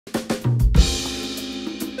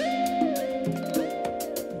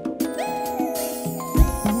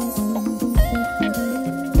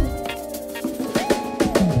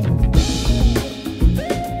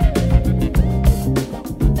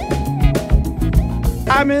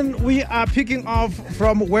I mean, we are picking off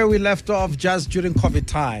from where we left off just during COVID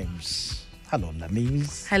times. Hello,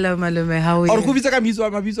 Lamiez. Hello, Malume. How are you?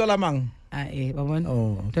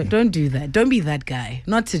 Don't do that. Don't be that guy.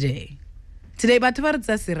 Not today. Today, but what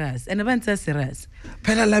is serious? And about serious.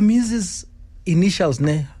 Pela Lamiez's initials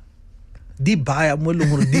ne. Di baya mo le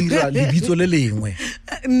hore dira lebitso le lengwe.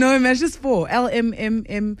 No, man, just 4.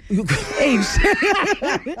 LMMH.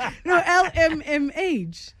 No,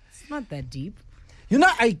 LMMH. It's not that deep. You know,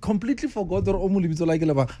 I completely forgot that omo lebitso like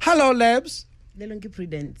leba. Hello, Labs.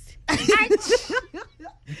 Prudence.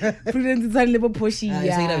 Prudence is a little pushy.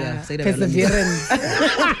 Perseverance.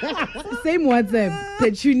 Same WhatsApp.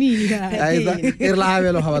 Petunia.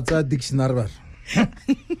 Irlavelo havatsa dictionary.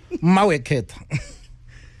 Maweketa.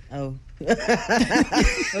 Oh.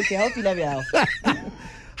 Okay, I'll feel you.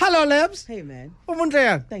 Hello, Labs. Hey, man.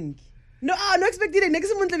 Thank you. No, no expected it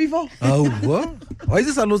next month before. Oh, what? Why is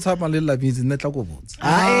this a lot of little Lamiez in that lago boots?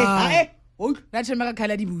 Oh, that's a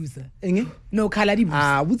color di busa. No color di busa.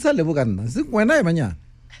 Ah, what's a level gun? When I mania.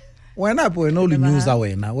 When I put no news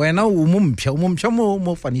away now. When I mumcha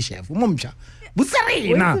mo funny chef. Mumcha. What's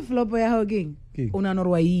the flop we are hugging?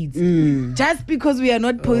 Just because we are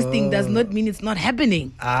not posting does not mean it's not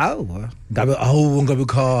happening. Gabe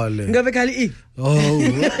call.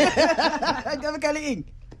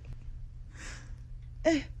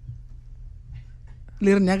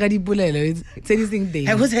 I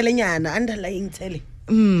was underlying telly.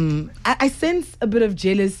 I sense a bit of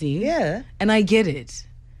jealousy. Yeah. And I get it.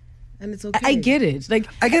 And it's okay. I get it. Like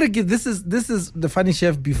I gotta give this is the funny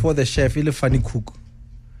chef before the chef, he's a funny cook.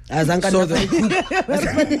 There's a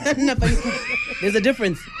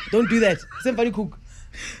difference. Don't do that. Same funny cook.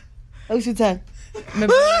 How should I?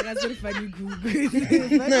 Remember, that's a funny cook.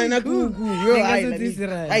 No, not cook.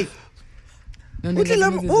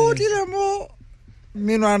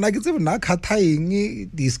 Meanwhile, I get to na kataing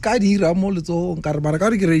this guy here mo le tso nkarmara ka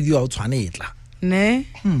re ke radio o tshwanetla. Ne?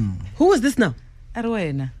 Who was this now?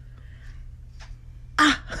 Arwena.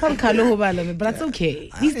 But that's okay.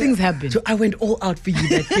 These things happen. So I went all out for you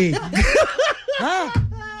that day.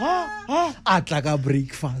 At like a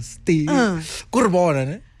breakfast. Kurbona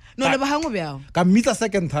ne? No, le bahango biao. Ka meet a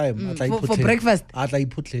second time for breakfast. At like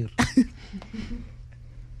put clear.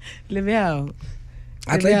 Le biao.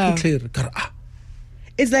 At like put clear.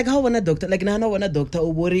 It's like how when a doctor, like now when a doctor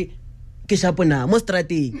or worry kishapona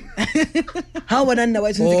mostrati. How when I know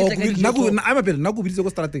I should I'm a bit naku bitse go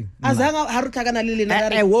strating. Azanga harutaka na lile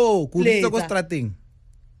na. Wo, ku bitse go strating.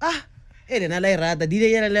 Na la irata di le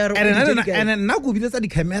yena and naku bitse di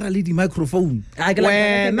camera le di microphone.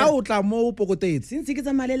 Na o tla mo pokotetse. Since ke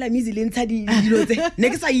tsa malela mizi le ntsha di dilo tse. Ne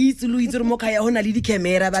ke sa itse lo itse mo kaya hona le di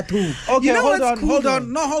camera batho. Okay, you know hold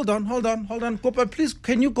on. No, hold on. Kopa, please,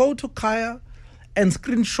 can you go to Kaya and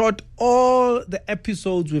screenshot all the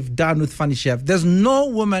episodes we've done with Funny Chef? There's no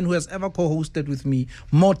woman who has ever co-hosted with me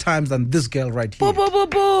more times than this girl right here.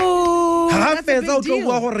 That's a big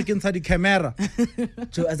deal. Camera.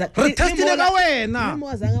 So as a celebrity.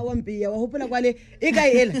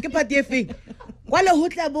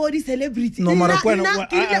 No matter when.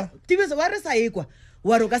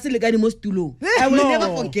 I will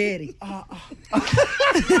never forget it. I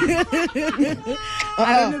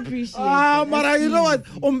don't appreciate it. Mara, you know what?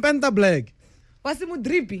 Penta black. What's the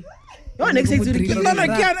drippy? Next thing to the no,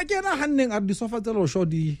 I can't handing at the sofa tell show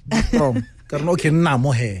the from. Karno can na mo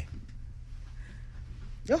he.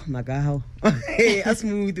 Oh my God. Hey, a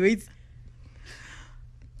smooth wait.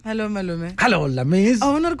 Hello, Malume. Hello, Lamiez.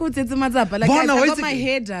 Oh, not good. Like I got my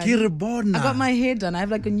hair done. I got my hair done. I have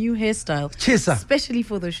like a new hairstyle. Chesa. Especially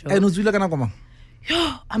for the show.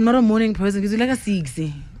 I'm not a morning person because like a 6.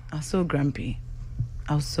 I was so grumpy.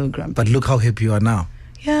 But look how happy you are now.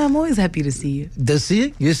 Yeah, I'm always happy to see you. You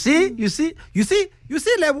see,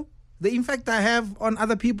 level. The impact I have on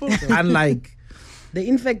other people, unlike the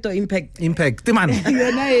infect or impact. Impact, man.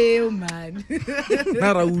 You're not man.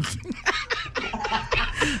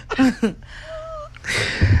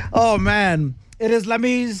 Oh man, it is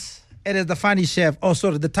Lamiez. It is the funny chef. Oh,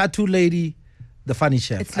 sorry, the tattoo lady, the funny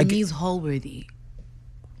chef. It's Lamiez Holworhty.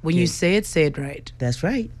 When you say it right. That's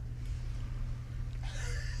right.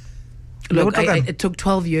 Look, it took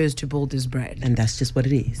 12 years to build this brand. And that's just what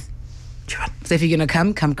it is. So if you're going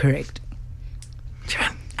to come correct.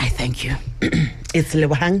 I thank you. It's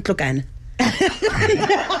Lewahang Klokan.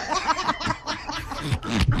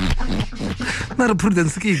 Not a prudent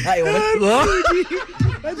scheme. I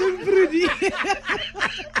don't Prudi.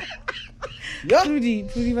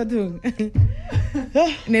 Prudi batung.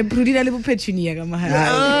 Ne Prudi na le Petunia ka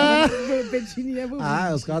mahal. Petunia.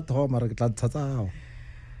 It's got to mara ke tla thatsa.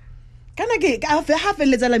 Kana ke ha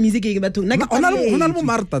feletsa la music ke batho nna ke Hona le bo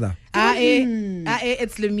Martha da.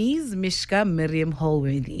 It's Lamiez, Mishka, Miriam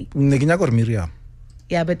Holworthy. Ne ke nyaka gore Miriam.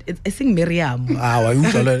 Yeah, but I think Miriam. Wa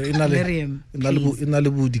utlwa ina le Miriam, ina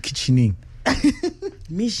le bo di kitchening.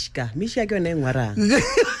 Mishka ke yone ngwarang.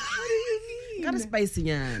 Got a spicy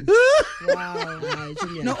nyan. Wow.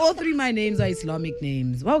 No, all three my names are Islamic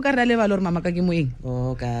names. Wow, ka rale valor mama ka ke moeng.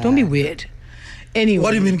 Oh god. Don't be weird. Anyway.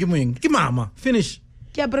 What do you mean ke moeng? Ke mama. Finish.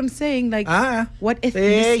 Yeah, but I'm saying like what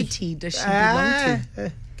ethnicity does she belong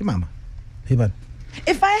to? Ke mama. Hey man.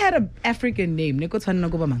 If I had an African name, ne go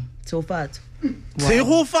tshwanela go ba mang? Tshofatso.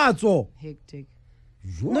 Tshegofatso. Hectic.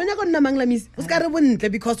 No nyaka nna mang Lamiez. O ska re bontle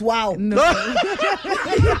because wow. No.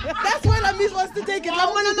 That's why Lamiez wants to take it. I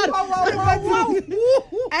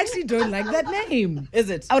actually don't like that name. Is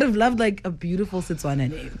it? I would have loved like a beautiful Setswana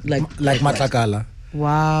name. Like Matlakala.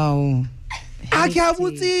 Wow.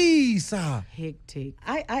 Akabutsisa. Hectic.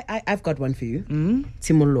 I've got one for you.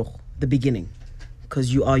 Tshimologo, the beginning.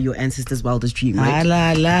 Because you are your ancestors' wildest dream, right?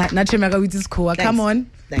 Come on.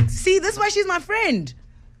 Thanks. See, that's why she's my friend.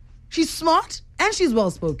 She's smart and she's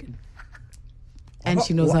well spoken. And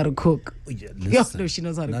she knows how to cook. Listen. No, she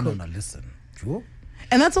knows how to cook. No, listen. Sure.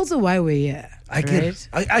 And that's also why we're here. I get it.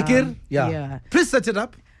 I get it. Yeah. Please set it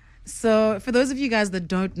up. So, for those of you guys that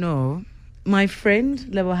don't know, my friend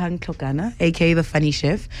Lebohang Tlhokana, aka the Funny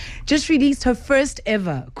Chef, just released her first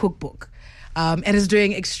ever cookbook. It is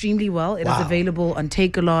doing extremely well. It is available on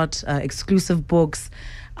Take-A-Lot, exclusive books,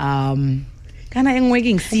 Kana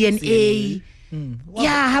engweging CNA. Wow.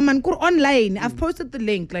 Yeah, Haman online. I've posted the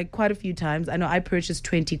link like quite a few times. I know I purchased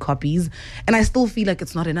 20 copies and I still feel like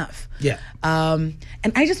it's not enough. Yeah. And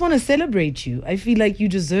I just want to celebrate you. I feel like you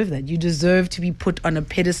deserve that. You deserve to be put on a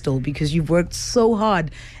pedestal because you've worked so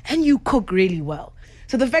hard and you cook really well.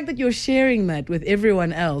 So the fact that you're sharing that with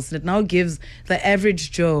everyone else, it now gives the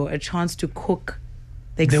average Joe a chance to cook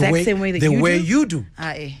the exact same way that you do.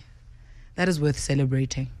 That is worth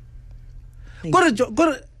celebrating.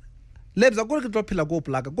 Lebza gore ke tlo phela go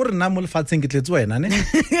plaka gore nna mo lefatsheng ke tletse wena ne.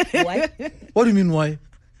 Why? What do you mean why?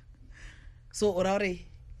 So orare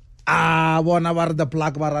bona ba re the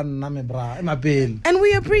plug ba ra nna me bra emapele. And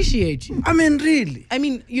we appreciate you. I mean really. I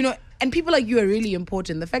mean, you know, and people like you are really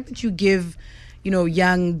important. The fact that you give, you know,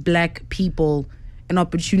 young black people an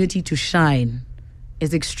opportunity to shine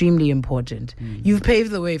is extremely important. You've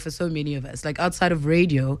paved the way for so many of us. Like outside of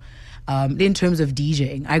radio, in terms of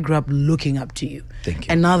DJing, I grew up looking up to you. Thank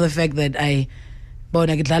you. And now the fact that it's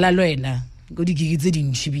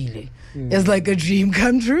like a dream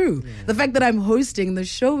come true. Yeah. The fact that I'm hosting the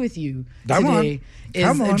show with you today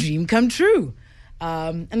is a dream come true.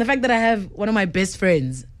 And the fact that I have one of my best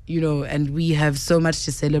friends, you know, and we have so much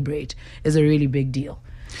to celebrate is a really big deal.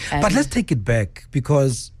 And but let's take it back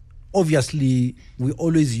because obviously we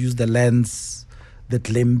always use the lens, the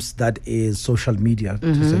glimpse that is social media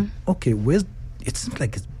to say, okay, it seems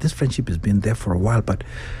like this friendship has been there for a while, but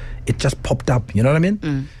it just popped up. You know what I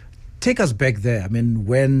mean? Take us back there. I mean,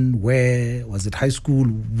 when, where, was it high school?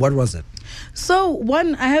 What was it? So,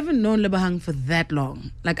 one, I haven't known Lebohang for that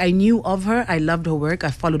long. Like, I knew of her. I loved her work.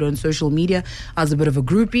 I followed her on social media. I was a bit of a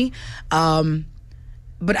groupie.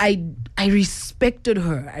 But I respected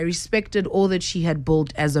her. I respected all that she had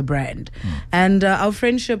built as a brand. And our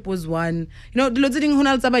friendship was one, you know,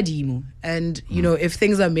 and, you know, if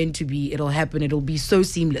things are meant to be, it'll happen. It'll be so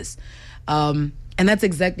seamless. And that's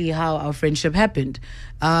exactly how our friendship happened.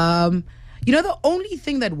 You know, the only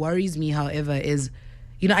thing that worries me, however, is,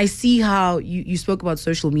 you know, I see how you spoke about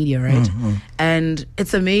social media, right? And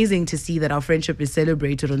it's amazing to see that our friendship is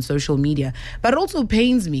celebrated on social media. But it also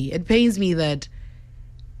pains me. It pains me that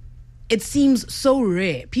it seems so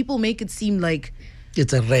rare. People make it seem like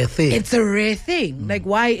it's a rare thing. It's a rare thing. Like,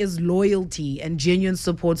 why is loyalty and genuine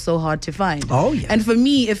support so hard to find? Oh, yeah. And for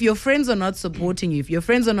me, if your friends are not supporting you, if your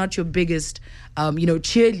friends are not your biggest, you know,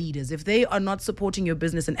 cheerleaders, if they are not supporting your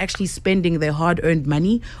business and actually spending their hard-earned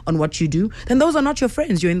money on what you do, then those are not your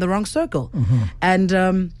friends. You're in the wrong circle. And,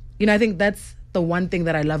 you know, I think that's the one thing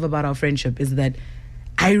that I love about our friendship is that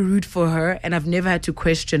I root for her and I've never had to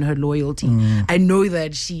question her loyalty. I know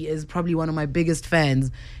that she is probably one of my biggest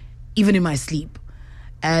fans, even in my sleep.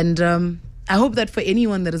 And I hope that for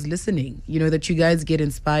anyone that is listening, you know, that you guys get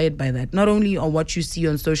inspired by that. Not only on what you see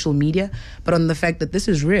on social media, but on the fact that this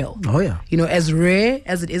is real. Oh, yeah. You know, as rare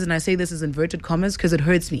as it is, and I say this is inverted commas because it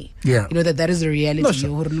hurts me. Yeah. You know, that is a reality. No, sure.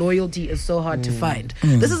 Your loyalty is so hard to find.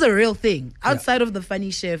 This is a real thing. Outside of the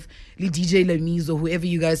Funny Chef, DJ Lamiez, or whoever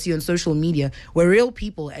you guys see on social media, we're real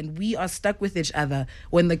people and we are stuck with each other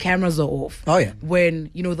when the cameras are off. Oh, yeah. When,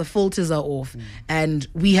 you know, the filters are off. And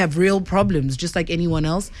we have real problems just like anyone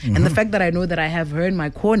else. And the fact that I know know that I have her in my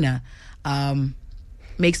corner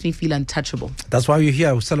makes me feel untouchable. That's why we're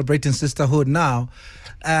here. We're celebrating sisterhood now.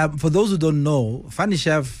 For those who don't know, Funny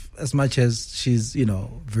Chef, as much as she's,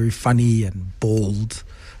 very funny and bold,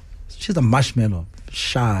 she's a marshmallow,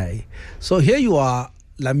 shy. So here you are,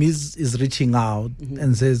 Lamiez is reaching out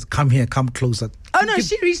and says, come here, come closer. Oh, no,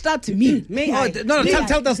 she reached out to me.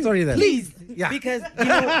 Tell the story then. Please. Yeah. Because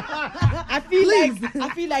I feel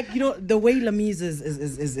like the way Lamiez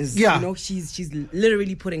is she's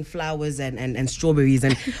literally putting flowers and strawberries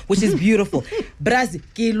and which is beautiful. Braz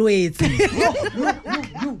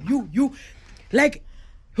you like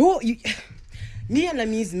who you, me and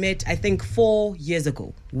Lamiez met, I think, 4 years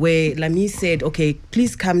ago, where Lamiez said, okay,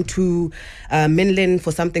 please come to Mainland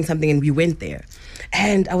for something, and we went there.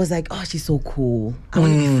 And I was like, oh, she's so cool. I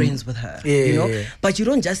want to be friends with her, Yeah. But you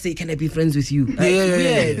don't just say, can I be friends with you?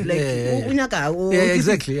 Exactly,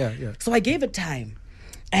 yeah. So I gave it time.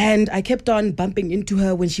 And I kept on bumping into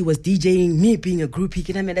her when she was DJing, me being a groupie,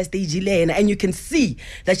 and you can see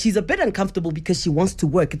that she's a bit uncomfortable because she wants to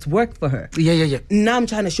work. It's work for her. Yeah. Now I'm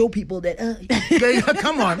trying to show people that,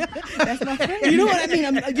 come on. That's my friend. You know what I mean?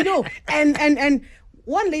 And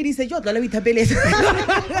one lady said, yo,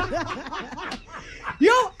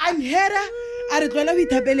 I'm here. If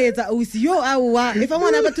I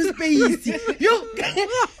want to space.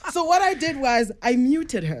 So what I did was I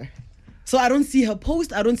muted her. So I don't see her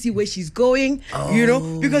post. I don't see where she's going.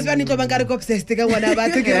 Because when I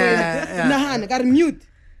got mute.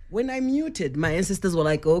 When I muted, my ancestors were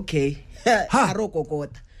like, okay. I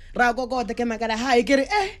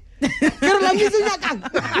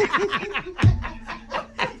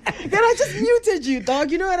just muted you,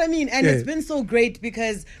 dog. You know what I mean? And it's been so great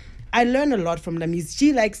because I learn a lot from Lamiez.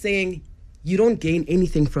 She likes saying, you don't gain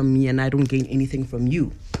anything from me and I don't gain anything from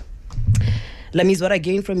you. Lamiez, what I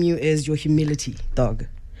gain from you is your humility, dog.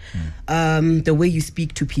 The way you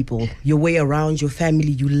speak to people, your way around your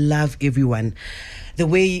family, you love everyone. The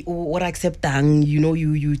way, what I accept,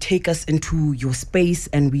 you take us into your space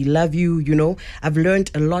and we love you, I've learned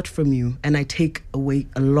a lot from you and I take away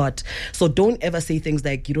a lot. So don't ever say things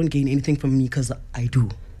like, you don't gain anything from me, because I do.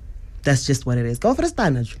 That's just what it is. Go for a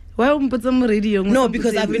stand. Well, but some radio. No,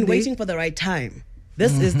 because I've been waiting for the right time.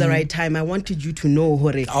 This is the right time. I wanted you to know,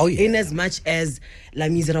 Hore. Oh, yeah. In as much as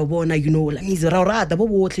Lamiez Rawona, Lamiez Rawrada,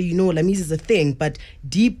 Lamiez is a thing. But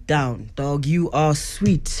deep down, dog, you are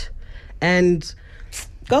sweet. And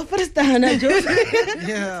go for the stand, Joe.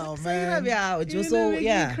 Yeah, man. So,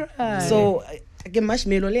 yeah. So, I get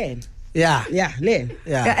marshmallow lane. Yeah. Yeah, lane.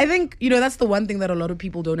 Yeah, I think, that's the one thing that a lot of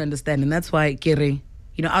people don't understand. And that's why, Kere,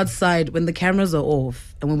 outside, when the cameras are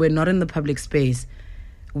off and when we're not in the public space,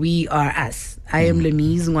 we are us. I am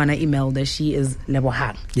Lamiez Ngwana Imelda. She is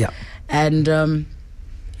Lebohang. Yeah. And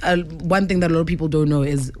one thing that a lot of people don't know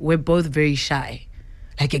is we're both very shy,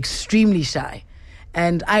 like extremely shy.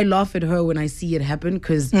 And I laugh at her when I see it happen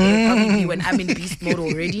because probably when I'm in beast mode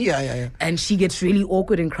already. Yeah. And she gets really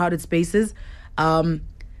awkward in crowded spaces.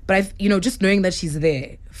 But just knowing that she's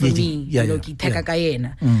there for me,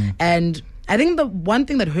 And I think the one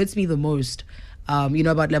thing that hurts me the most, about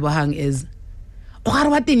Lebohang is,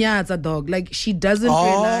 dog. Like, she doesn't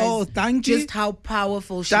realize just how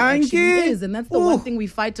powerful she actually is. And that's the one thing we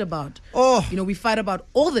fight about. We fight about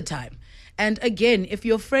all the time. And again, if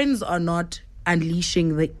your friends are not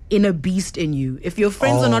unleashing the inner beast in you, if your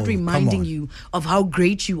friends are not reminding you of how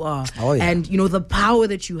great you are and, the power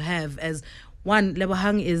that you have as one,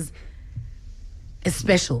 Lebohang is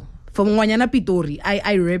special. For Mwanyana Pitori,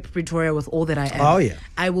 I rep Pretoria with all that I am.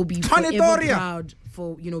 I will be forever proud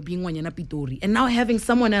for being Wanyana Pitori, and now having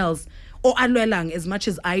someone else or Alwelang as much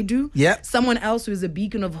as I do, someone else who is a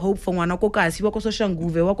beacon of hope for Wanako Kasi, Wako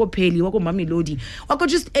Soshanguve, Wako Peli, Wako Mamelodi, Wako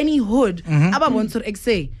just any hood.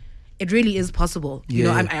 It really is possible.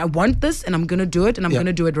 I want this and I'm gonna do it and I'm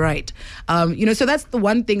gonna do it right. So that's the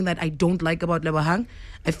one thing that I don't like about Lebohang.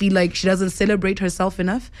 I feel like she doesn't celebrate herself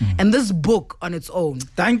enough. And this book on its own,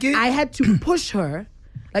 thank you. I had to push her.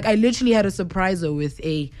 Like, I literally had to surprise her with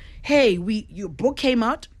hey, your book came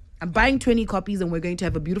out. I'm buying 20 copies and we're going to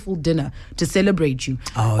have a beautiful dinner to celebrate you.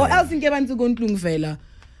 Or else in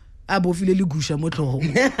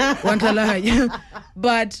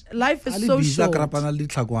but life is so short.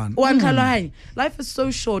 Life is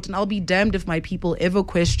so short, and I'll be damned if my people ever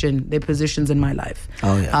question their positions in my life.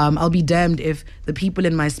 I'll be damned if the people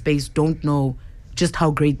in my space don't know just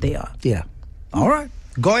how great they are. Yeah. All right.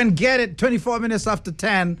 Go and get it. 24 minutes after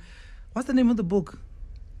 10. What's the name of the book?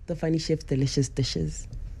 The Funny Chef Delicious Dishes.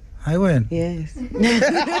 I win. Yes.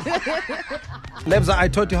 Lebza, I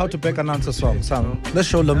taught you how to back announce a song. So let's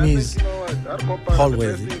show Lamiez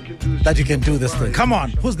Holworhty that you can do this thing. Come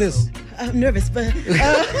on, who's this? I'm nervous, but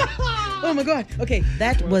oh my god. Okay,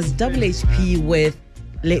 that was Double HP with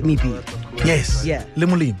Let Me Be. Yes. Yeah.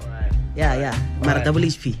 Limulim. Yeah. Mara Double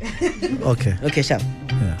HP. Okay, sharp.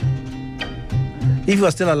 Yeah. If you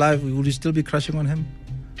are still alive, would you still be crushing on him?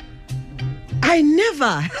 I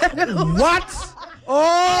never. What?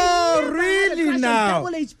 Oh, really now?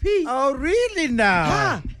 Double HP. Oh, really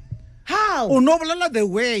now? How? Oh, no, but the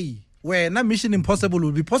way where Mission Impossible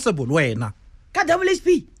will be possible. Where now? Ka Double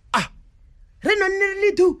HP. Re no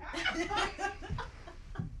nearly do.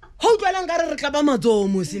 How do I lang re tlaba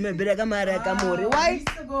matsomo se me bele ka mara ka more? Why?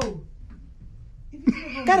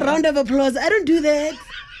 Got a round of applause. I don't do that.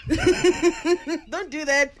 Don't do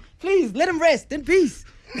that. Please, let him rest in peace.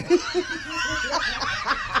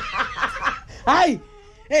 Hi.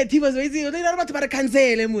 Hey, T Bose, wait, you don't want to cancel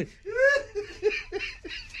him. No,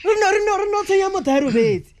 say I'm not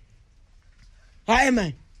bed. Hi,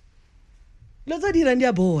 man. Let's do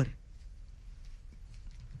it board.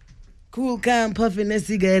 Cool, calm, puffing a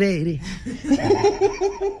cigarette.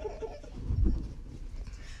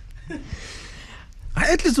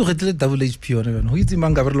 At least we get Double HP on even. Who is the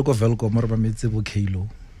man gaver look of Velco more about Kalo?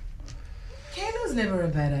 Kalo's never a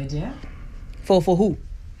bad idea. For who?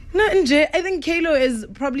 No, Nje, I think Kalo is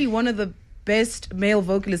probably one of the best male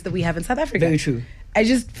vocalists that we have in South Africa. Very true. I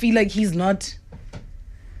just feel like he's not.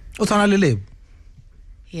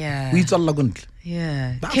 Yeah.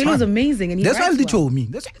 Yeah. Kalo's amazing, and he That's why writes they well. show me.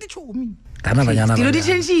 That's why they show me. Dilo di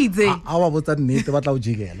change. Our was that need to battle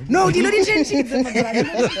jiggle. No, dilo di change.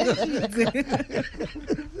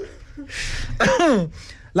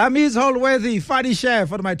 Lamiez Holworhty Funny Chef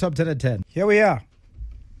for my top 10 at 10. Here we are.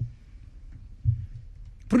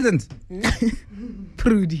 Prudence.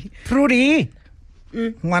 Prudy.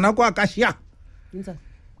 Mwana kwa kashia.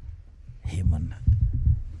 Hey man,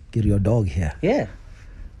 get your dog here. Yeah.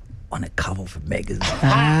 On a cover of a magazine.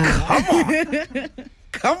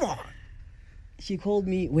 Come on. She called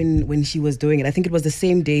me when she was doing it. I think it was the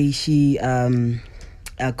same day she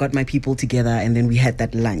got my people together, and then we had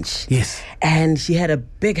that lunch. Yes. And she had a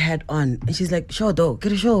big hat on, and she's like, "Sure, dog,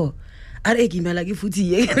 get a show." What is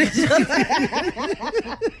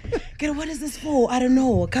this for? I don't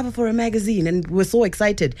know. A cover for a magazine, and we're so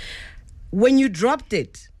excited. When you dropped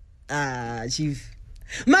it, chief.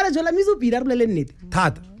 Mara jola mizo pida rule net.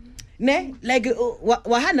 Tad. Ne, like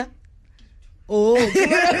wahana. Oh.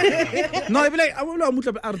 No, I be like, I will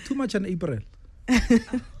are too much in April.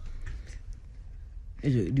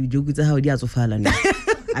 You joke how dia so fala ne.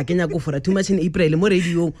 I can go for too much in April. Mo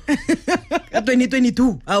radio.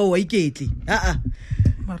 2022. Oh, I get it.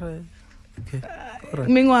 Mara. Okay.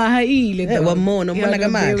 Mengwaha ile. One more, no more like a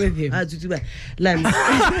man.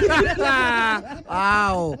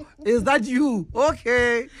 Wow. Is that you?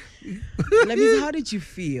 Okay. Lamiez, how did you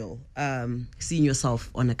feel seeing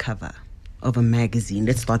yourself on a cover of a magazine?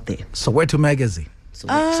 Let's start there. Soweto magazine.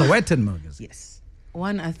 Sowetan magazine. Yes.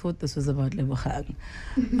 One, I thought this was about Lebogang.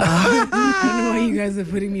 I don't know why you guys are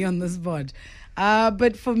putting me on the spot.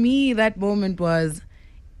 But for me, that moment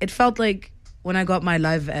it felt like when I got my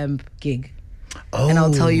live amp gig. Oh, and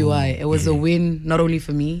I'll tell you why. It was a win, not only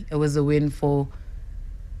for me, it was a win for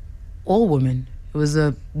all women. It was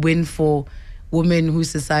a win for women whose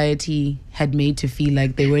society had made to feel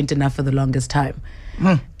like they weren't enough for the longest time.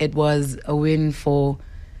 It was a win for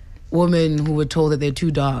women who were told that they're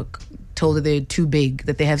too dark, told that they're too big,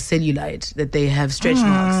 that they have cellulite, that they have stretch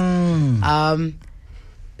marks.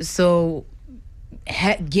 So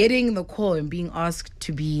getting the call and being asked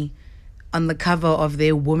to be on the cover of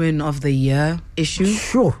their Woman of the Year issue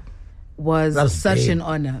was such big. An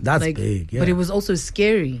honor. That's big, yeah. But it was also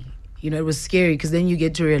scary. You know, it was scary because then you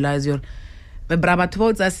get to realize you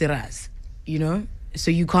know, so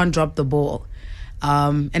you can't drop the ball.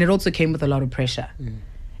 And it also came with a lot of pressure.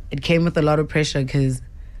 It came with a lot of pressure because,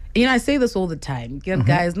 you know, I say this all the time.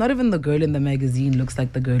 Guys, not even the girl in the magazine looks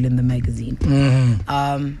like the girl in the magazine.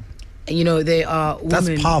 You know, they are women.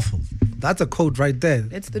 That's powerful. That's a code right there.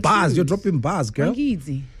 It's the bars. truth. You're dropping bars, girl. And you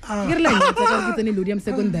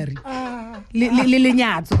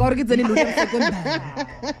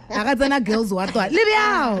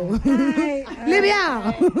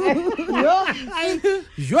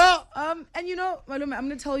know, Malume, I'm going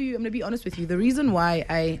to tell you, I'm going to be honest with you. The reason why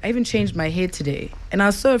I even changed my hair today, and I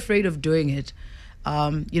was so afraid of doing it,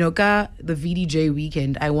 you know, the VDJ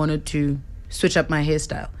weekend, I wanted to switch up my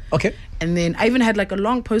hairstyle. Okay. And then I even had like a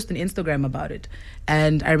long post on Instagram about it.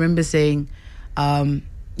 And I remember saying, you know,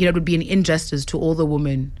 it would be an injustice to all the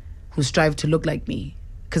women who strive to look like me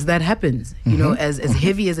because that happens. You know, as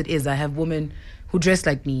heavy as it is, I have women who dress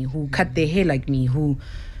like me, who cut their hair like me, who,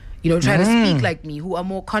 you know, try to speak like me, who are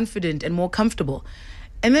more confident and more comfortable.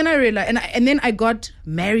 And then I realized, and then I got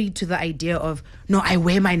married to the idea of, no, I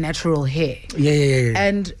wear my natural hair. Yeah.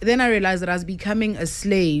 And then I realized that I was becoming a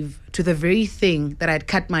slave to the very thing that I'd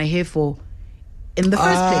cut my hair for in the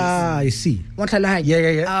first place. I see.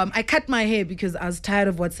 Yeah. I cut my hair because I was tired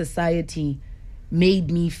of what society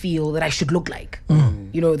made me feel that I should look like.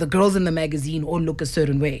 You know, the girls in the magazine all look a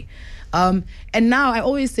certain way. And now I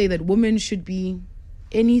always say that women should be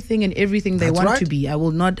anything and everything they want to be. I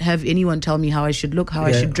will not have anyone tell me how I should look, how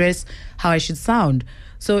I should dress, how I should sound.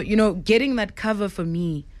 So, you know, getting that cover for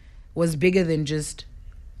me was bigger than just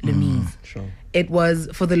Lamiez. Sure. It was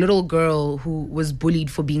for the little girl who was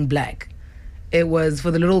bullied for being black. It was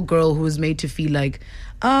for the little girl who was made to feel like,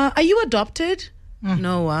 are you adopted?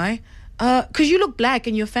 No, why? Because you look black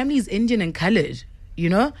and your family is Indian and colored, you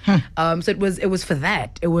know? So it was for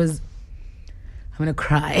that. It was, I'm going to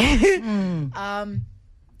cry.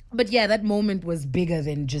 But yeah, that moment was bigger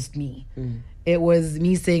than just me. It was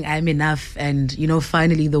me saying I'm enough, and, you know,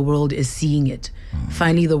 finally the world is seeing it.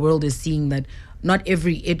 Finally the world is seeing that not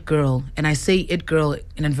every it girl, and I say it girl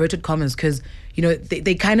in inverted commas because, you know,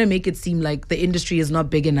 they kind of make it seem like the industry is not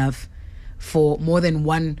big enough for more than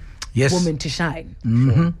one woman to shine.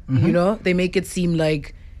 You know, they make it seem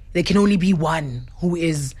like there can only be one who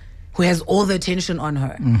has all the attention on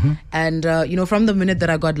her. And, you know, from the minute that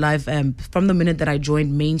I got live, from the minute that I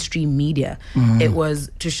joined mainstream media, it was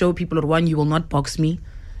to show people that, one, you will not box me.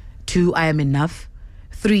 Two, I am enough.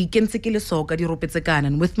 Three, and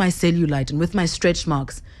with my cellulite and with my stretch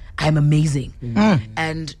marks, I'm amazing.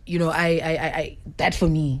 And, you know, I that for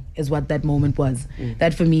me is what that moment was.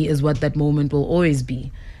 That for me is what that moment will always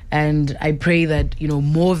be. And I pray that, you know,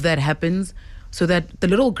 more of that happens, so that the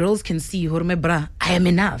little girls can see, I am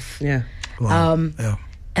enough. Yeah. Wow.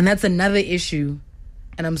 And that's another issue.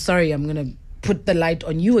 And I'm sorry, I'm going to put the light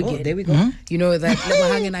on you again. Oh, there we go. You know, that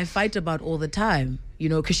Lebahang and I fight about all the time, you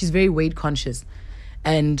know, because she's very weight conscious.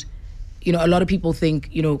 And, you know, a lot of people think,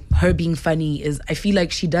 you know, her being funny is, I feel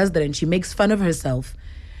like she does that and she makes fun of herself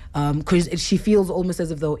because she feels almost as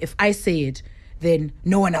if though if I say it, then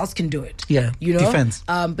no one else can do it. Yeah, you know? defense.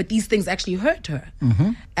 But these things actually hurt her.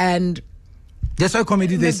 And that's why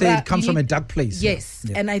comedy, they say it comes from a dark place. Yes.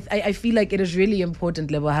 Yeah. And I feel like it is really important,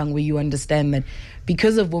 Lebahang, where you understand that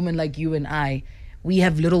because of women like you and I, we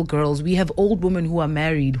have little girls, we have old women who are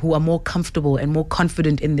married, who are more comfortable and more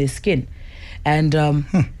confident in their skin. And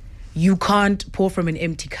you can't pour from an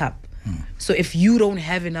empty cup. So if you don't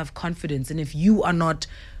have enough confidence and if you are not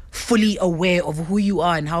fully aware of who you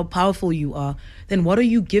are and how powerful you are, then what are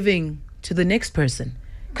you giving to the next person?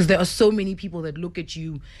 Because there are so many people that look at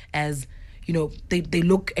you as, you know, they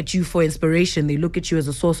look at you for inspiration. They look at you as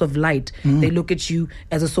a source of light. They look at you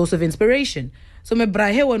as a source of inspiration. So me bra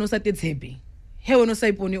he wena o sa tetshepe. He wena o sa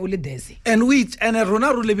ipone o le desi. And rona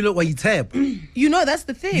ro lebile wa itshepa. You know, that's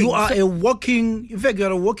the thing. You are a walking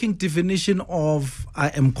definition of I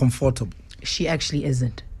am comfortable. She actually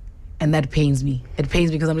isn't. And that pains me. It pains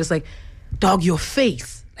me because I'm just like, dog, your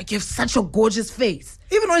face. Like, you have such a gorgeous face.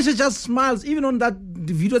 Even when she just smiles, even on that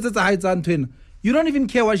video that's a heights on twin, you don't even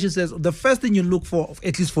care what she says. The first thing you look for,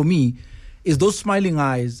 at least for me, is those smiling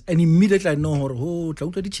eyes, and immediately I know her. Oh,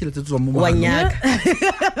 Wanyaka.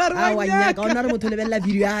 Wanyaka. I'm not going to level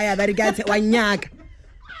video. That guy said Wanyaka.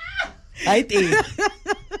 I think.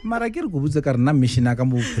 Mara ke re go butse ka rena machine ka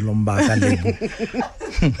mo phelong ba ka lebo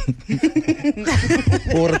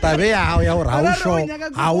or tabe ya hao ya hore ha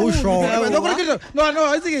o sho no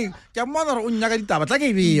I think ke mona re o nya ka ditaba tla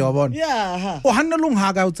ke be wa bona yeah o hannelong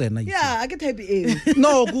ha ka o tsena yeah I get happy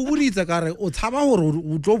no go buditse ka re o tshaba hore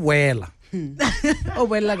o tlo boela oh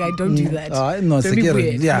well, like I don't do that. No, don't be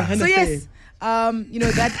weird. Yeah. So yes, you know,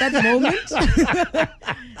 that moment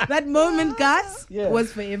that moment, guys,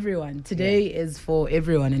 was for everyone. Today is for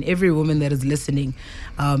everyone and every woman that is listening.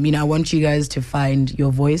 You know, I want you guys to find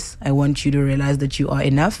your voice. I want you to realize that you are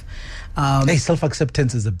enough. Hey,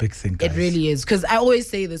 self-acceptance is a big thing, guys. It really is, because I always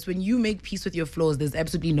say this: when you make peace with your flaws, there's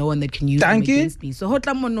absolutely no one that can use them against me. So but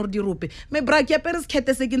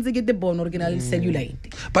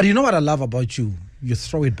you know what I love about you? You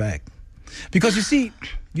throw it back, because you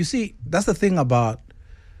see, that's the thing about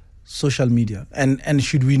social media, and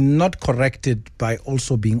should we not correct it by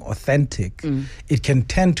also being authentic, it can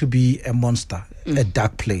tend to be a monster, a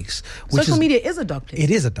dark place. Social media is a dark place. It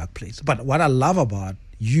is a dark place. But what I love about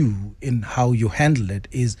you in how you handle it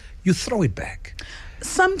is you throw it back.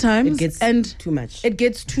 Sometimes it gets too much. It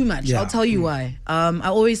gets too much. Yeah. I'll tell you why. I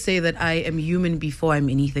always say that I am human before I'm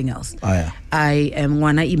anything else. Oh, yeah. I am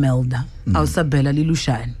Wana Imelda. Ausabella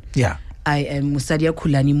Lilushan. Yeah. I am Musadia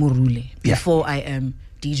Kulani Murule. Yeah. Before I am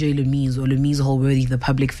DJ Lamiez or Lamiez Holworhty, the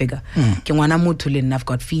public figure. Ke ngwana motho le nna, I've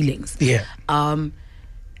got feelings. Yeah.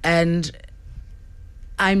 And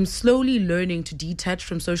I'm slowly learning to detach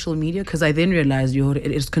from social media because I then realized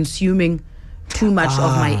it is consuming too much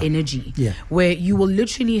of my energy. Yeah. Where you will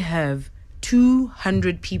literally have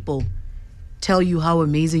 200 people tell you how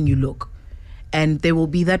amazing you look, and there will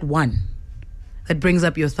be that one that brings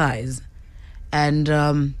up your thighs, and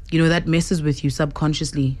that messes with you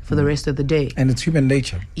subconsciously for the rest of the day. And it's human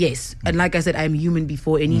nature. Yes, and like I said, I'm human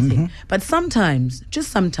before anything. But sometimes,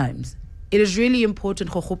 just sometimes, it is really important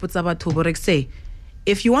to say,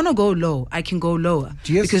 if you want to go low, I can go lower.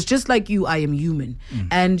 Yes. Because just like you, I am human.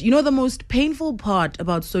 And the most painful part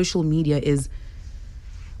about social media is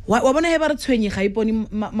like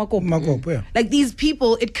these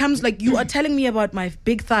people, it comes like you are telling me about my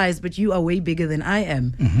big thighs, but you are way bigger than I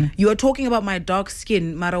am. You are talking about my dark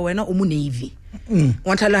skin, Marawena Umunavy.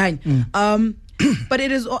 But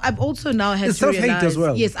it is, I've also now had it's to realize, self-hate as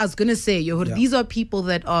well. Yes, I was going to say, these are people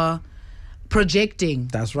that are projecting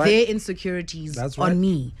their insecurities on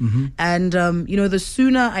me. And, the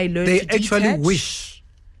sooner I learn they to actually detach, wish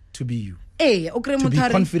to be you. To be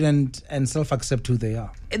confident and self-accept who they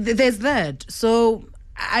are. There's that. So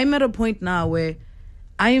I'm at a point now where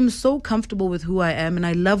I am so comfortable with who I am and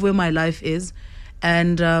I love where my life is.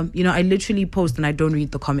 And, I literally post and I don't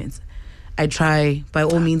read the comments. I try by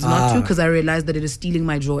all means not to, because I realize that it is stealing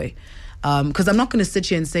my joy. Because I'm not going to sit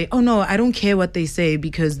here and say, oh no, I don't care what they say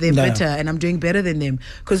because they're better and I'm doing better than them.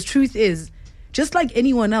 Because truth is, just like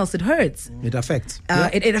anyone else, it hurts. It affects.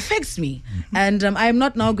 It affects me. And I am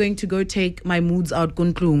not now going to go take my moods out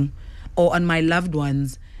kunklung or on my loved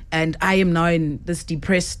ones. And I am now in this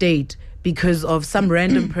depressed state because of some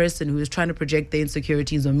random person who is trying to project their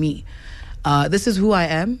insecurities on me. This is who I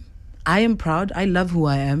am. I am proud. I love who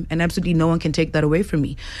I am. And absolutely no one can take that away from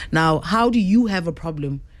me. Now, how do you have a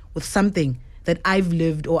problem with something that I've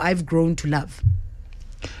lived or I've grown to love?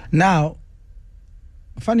 Now,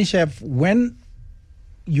 Funny Chef, when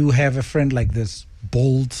you have a friend like this,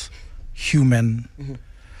 bold, human,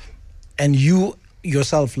 and you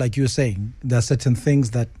yourself, like you're saying, there are certain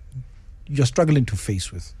things that you're struggling to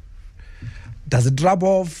face with. Does it rub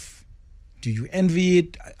off? Do you envy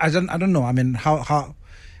it? I don't know. I mean, how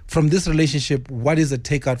from this relationship, what is the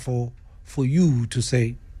takeout for you to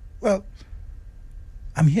say, well,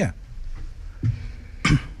 I'm here?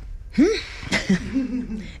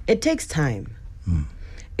 It takes time.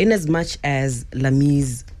 In as much as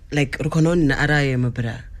Lamiez, like Rukonon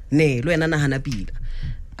Arayamabra, ne, Luenana Hanapida,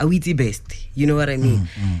 Awiti best. You know what I mean?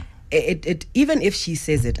 It even if she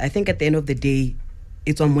says it, I think at the end of the day,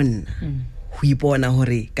 it's on when we born a hore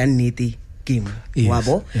kaniti game.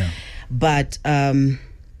 Wabo. But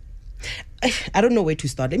I don't know where to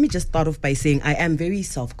start. Let me just start off by saying I am very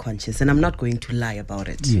self-conscious and I'm not going to lie about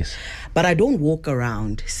it. Yes. But I don't walk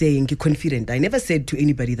around saying you're confident. I never said to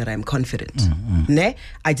anybody that I'm confident. Ne?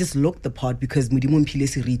 I just looked the part because so it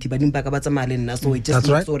just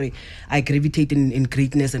looks sorry. I gravitate in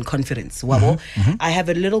greatness and confidence. I have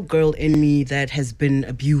a little girl in me that has been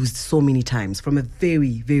abused so many times from a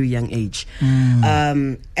very, very young age.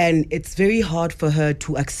 And it's very hard for her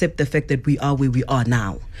to accept the fact that we are where we are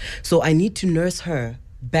now. So I need to nurse her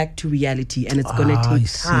back to reality, and it's going to take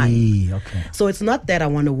time. Okay. So it's not that I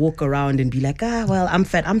want to walk around and be like, well, I'm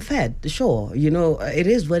fat. Sure. It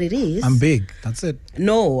is what it is. I'm big. That's it.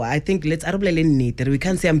 No, I think we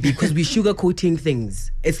can't say I'm big because we're sugarcoating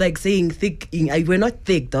things. It's like saying thick. We're not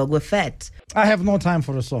thick, dog. We're fat. I have no time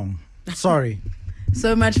for a song. Sorry.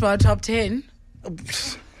 So much for our top 10.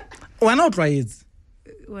 Why not try it?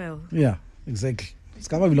 Well. Yeah, exactly. It's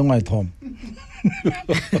gonna be long at home.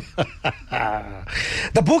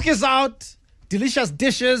 The book is out. Delicious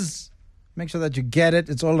Dishes. Make sure that you get it.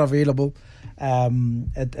 It's all available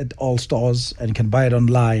at all stores, and you can buy it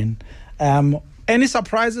online. Any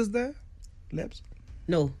surprises there, Lebs?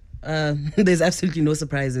 No. There's absolutely no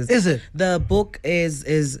surprises. Is it? The book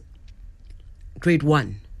is grade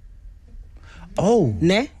 1. Oh.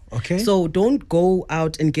 Ne? Okay. So don't go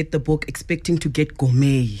out and get the book expecting to get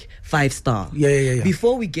gourmet 5-star. Yeah.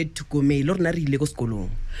 Before we get to gourmet,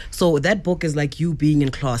 so that book is like you being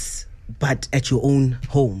in class, but at your own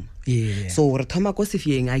home. Yeah. So I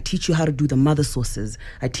teach you how to do the mother sauces.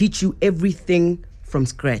 I teach you everything from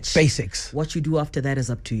scratch. Basics. What you do after that is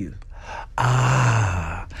up to you.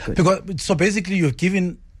 Good. Because so basically you've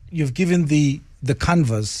given the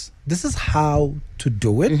canvas. This is how to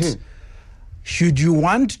do it. Should you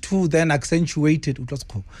want to then accentuate it?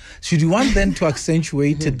 Should you want then to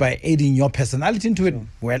accentuate it by adding your personality into it?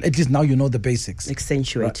 Well, at least now you know the basics.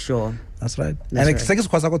 Accentuate, right. Sure. That's right. That's and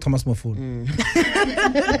right. Thomas Mofun.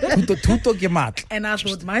 And I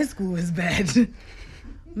thought my school was bad. Hey,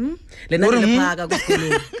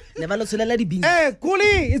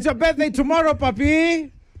 Kuli, it's your birthday tomorrow,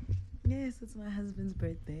 papi. Yes, it's my husband's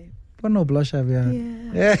birthday. No blush,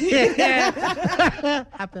 yeah.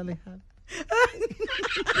 Happily.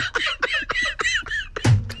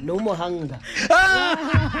 No more hunger.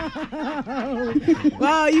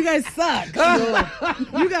 Wow, you guys suck.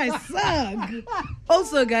 You guys suck.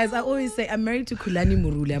 Also, guys, I always say I'm married to Kulani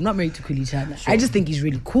Murule. I'm not married to Kulichana. Sure. I just think he's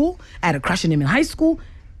really cool. I had a crush on him in high school.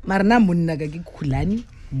 Marana Munnagagi Kulani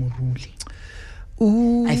Murule.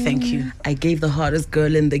 Ooh. I thank you. I gave the hardest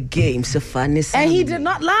girl in the game, Safani. And he did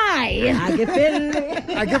not lie.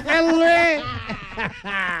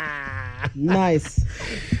 Nice.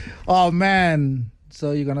 Oh, man.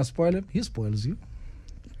 So you're going to spoil him? He spoils you.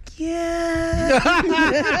 Yeah.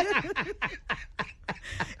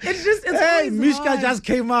 It's hey, Mishka hard. just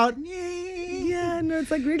came out. Yeah, no,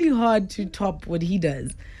 it's like really hard to top what he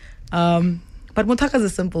does. But Motaka's a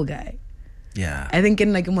simple guy. Yeah. I think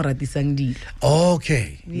in like Morati Sangdi.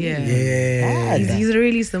 Okay. Yeah. He's a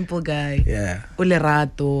really simple guy. Yeah.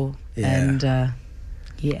 Ulerato. Yeah. And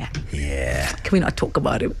yeah. Can we not talk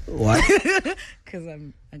about him? What? Because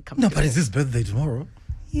I'm uncomfortable. No, but it's his birthday tomorrow.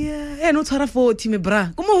 Yeah. Yeah, no tara 40 me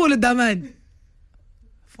bra. Kumuhulu daman.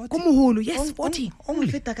 40? Kumuhulu. Yes, 40.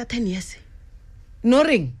 Only 10 years. No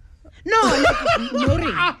ring. No, no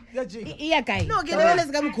ring. Yeah, guy. No, get let's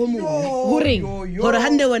go home. Who ring? Or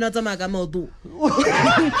hande when not ma mo do.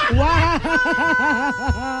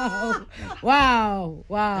 Wow.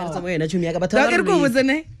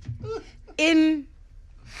 In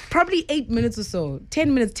probably 8 minutes or so,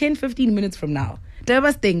 10 minutes, 10-15 minutes from now.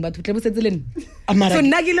 Devastating, but so Nagilon,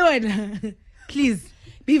 please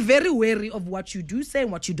be very wary of what you do say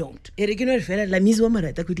and what you don't. Lamiez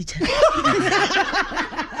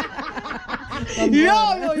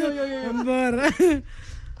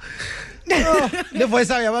The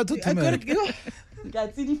voice I have to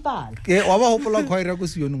That's the fall. I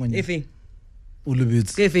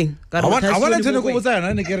want to go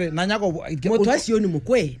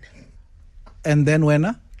and then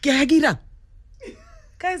when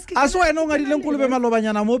Guys, I saw I know I didn't call them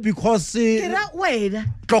Malobanyana because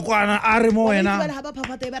Tokwana Arimo and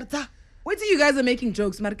wait till you guys are making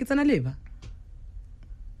jokes. Marketana live.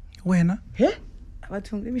 When?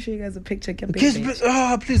 Let me show you guys a picture. Please,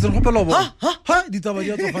 don't hop along. Huh? Did I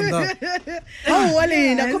get to find out? Oh, well,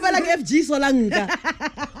 I come like FG so long.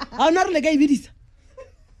 I'm not like I did.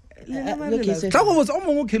 Tago was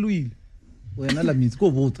almost okay. When I Lamiez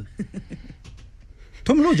go vote.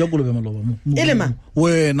 Tom no jogo be maloba. Elema.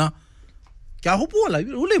 Wena. Kya hopola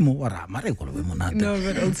ulemo wara mare ko be monata. No,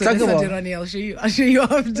 but also Sadirani, I'll show you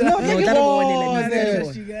after. No, I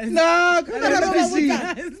don't trust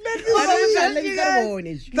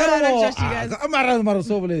you guys. Amara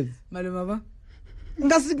so please. Malumaba.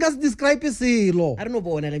 Ngas describe isilo. I don't know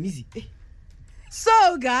about Lamiez.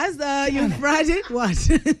 So guys, you Friday what?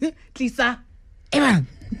 Lisa. Evan.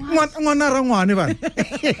 Ngwana rangwane ba.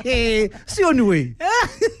 Sioni we.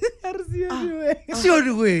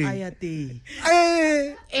 Sioni we. Ayate.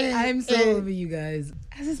 I'm so over you guys.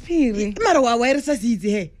 As it's piri. Mara why is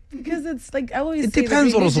it Because it's like I always it say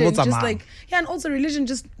depends on religion, what's just like and also religion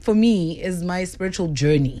just for me is my spiritual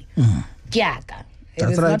journey. Kiaka. It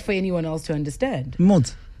is right. not for anyone else to understand.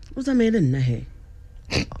 Mot. What's a man in here?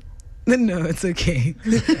 No, it's okay.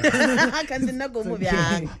 I can't not go move.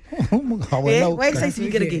 Why is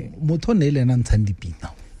it again? Motonele nan tandi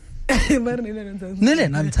pina. Nele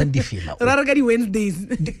nan tandi fila. Raragadi Wednesdays.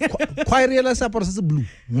 Quite realize a process blue.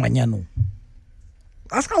 Mwanyano.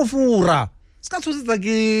 Aska ufura. Ska tsusa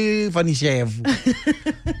ke Funny Chef.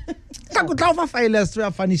 Ka go tla fa file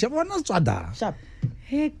stra Funny Chef. Wona tswada. Sharp.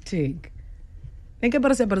 Hectic. Neke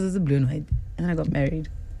para se blue and white. And then I got married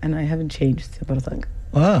and I haven't changed.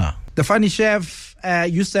 The Funny Chef,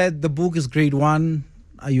 you said the book is grade 1.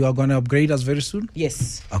 You are going to upgrade us very soon?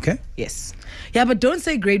 Yes. Okay. Yes. Yeah, but don't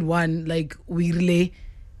say grade 1 like we relay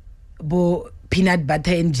bo peanut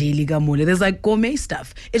butter and jelly gamole. There's like gourmet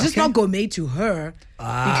stuff. It's just not gourmet to her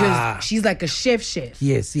because she's like a chef.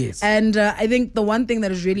 Yes. And I think the one thing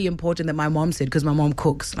that is really important that my mom said, because my mom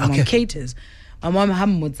cooks, my mom caters, My mom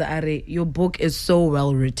hammutsa are, your book is so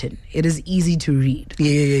well written. It is easy to read.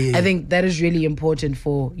 Yeah. I think that is really important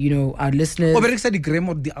for, our listeners. Oh, but it's the gram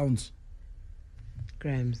or the ounce.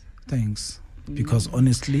 Grams. Thanks. Because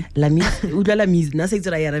honestly, Lamiez, na se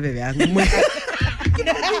tsara ya re bebe.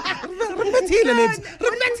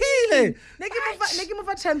 Remetile. Neki mo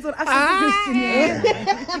fa chance or question.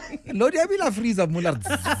 Lord, I will have freezer muller.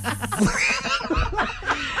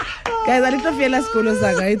 Guys, I little feel skolo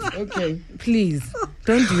saga. It's okay. Please,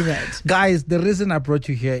 don't do that. Guys, the reason I brought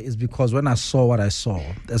you here is because when I saw what I saw,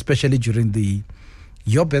 especially during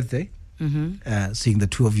your birthday, seeing the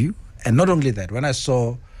two of you, and not only that, when I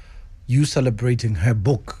saw you celebrating her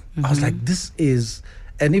book, I was like, this is,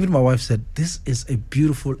 and even my wife said, this is a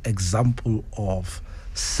beautiful example of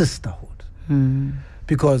sisterhood.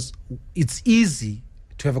 Because it's easy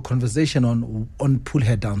to have a conversation on pull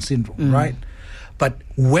hair down syndrome, right? But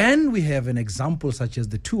when we have an example such as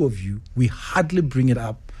the two of you, we hardly bring it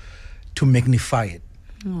up to magnify it.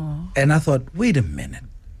 Aww. And I thought, wait a minute,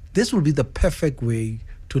 this will be the perfect way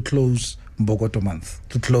to close Mbokoto month,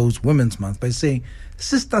 to close Women's Month, by saying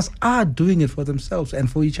sisters are doing it for themselves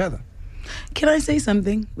and for each other. Can I say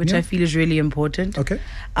something which I feel is really important? Okay.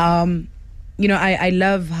 I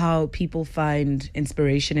love how people find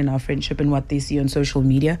inspiration in our friendship and what they see on social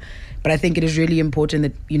media. But I think it is really important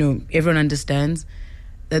that, everyone understands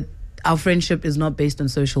that our friendship is not based on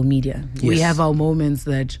social media. Yes. We have our moments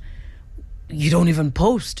that you don't even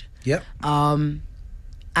post. Yeah.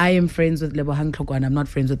 I am friends with Lebohang Tlhokwana. I'm not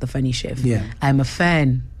friends with the Funny Chef. Yeah. I'm a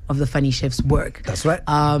fan of the Funny Chef's work. That's right.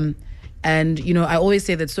 And, I always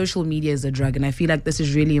say that social media is a drug, and I feel like this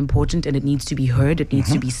is really important and it needs to be heard. It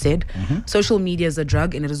needs to be said. Social media is a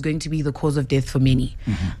drug, and it is going to be the cause of death for many.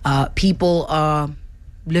 People are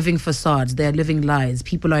living facades. They're living lies.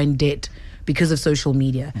 People are in debt because of social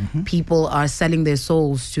media. People are selling their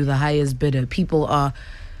souls to the highest bidder. People are,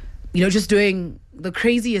 just doing the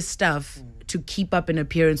craziest stuff to keep up an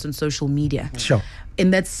appearance on social media. Sure.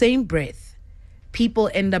 In that same breath, people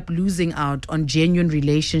end up losing out on genuine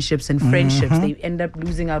relationships and friendships. They end up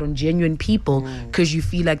losing out on genuine people because you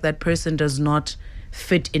feel like that person does not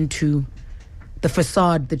fit into the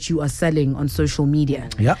facade that you are selling on social media.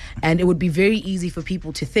 Yeah. And it would be very easy for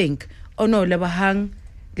people to think, oh no, Lebohang,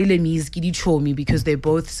 Lamiez, Gidi Chomi, because they're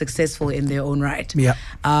both successful in their own right. Yeah.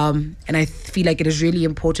 And I feel like it is really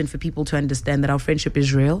important for people to understand that our friendship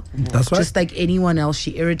is real. That's right. Just like anyone else,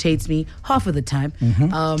 she irritates me half of the time.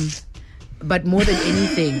 But more than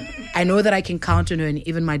anything, I know that I can count on her in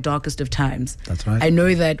even my darkest of times. That's right. I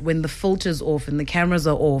know that when the filter's off and the cameras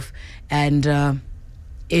are off and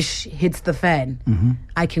ish hits the fan,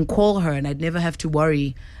 I can call her and I'd never have to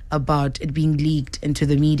worry about it being leaked into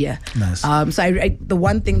the media. Nice. So the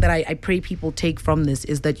one thing that I pray people take from this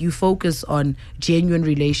is that you focus on genuine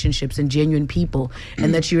relationships and genuine people,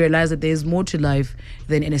 and that you realize that there's more to life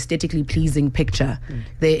than an aesthetically pleasing picture.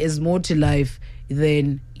 There is more to life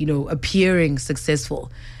than, appearing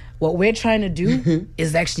successful. What we're trying to do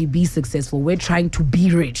is actually be successful. We're trying to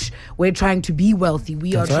be rich. We're trying to be wealthy.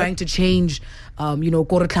 We are trying to change,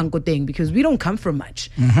 Korotlanko because we don't come from much.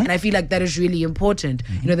 And I feel like that is really important.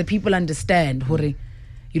 That people understand,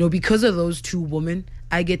 because of those two women,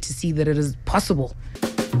 I get to see that it is possible.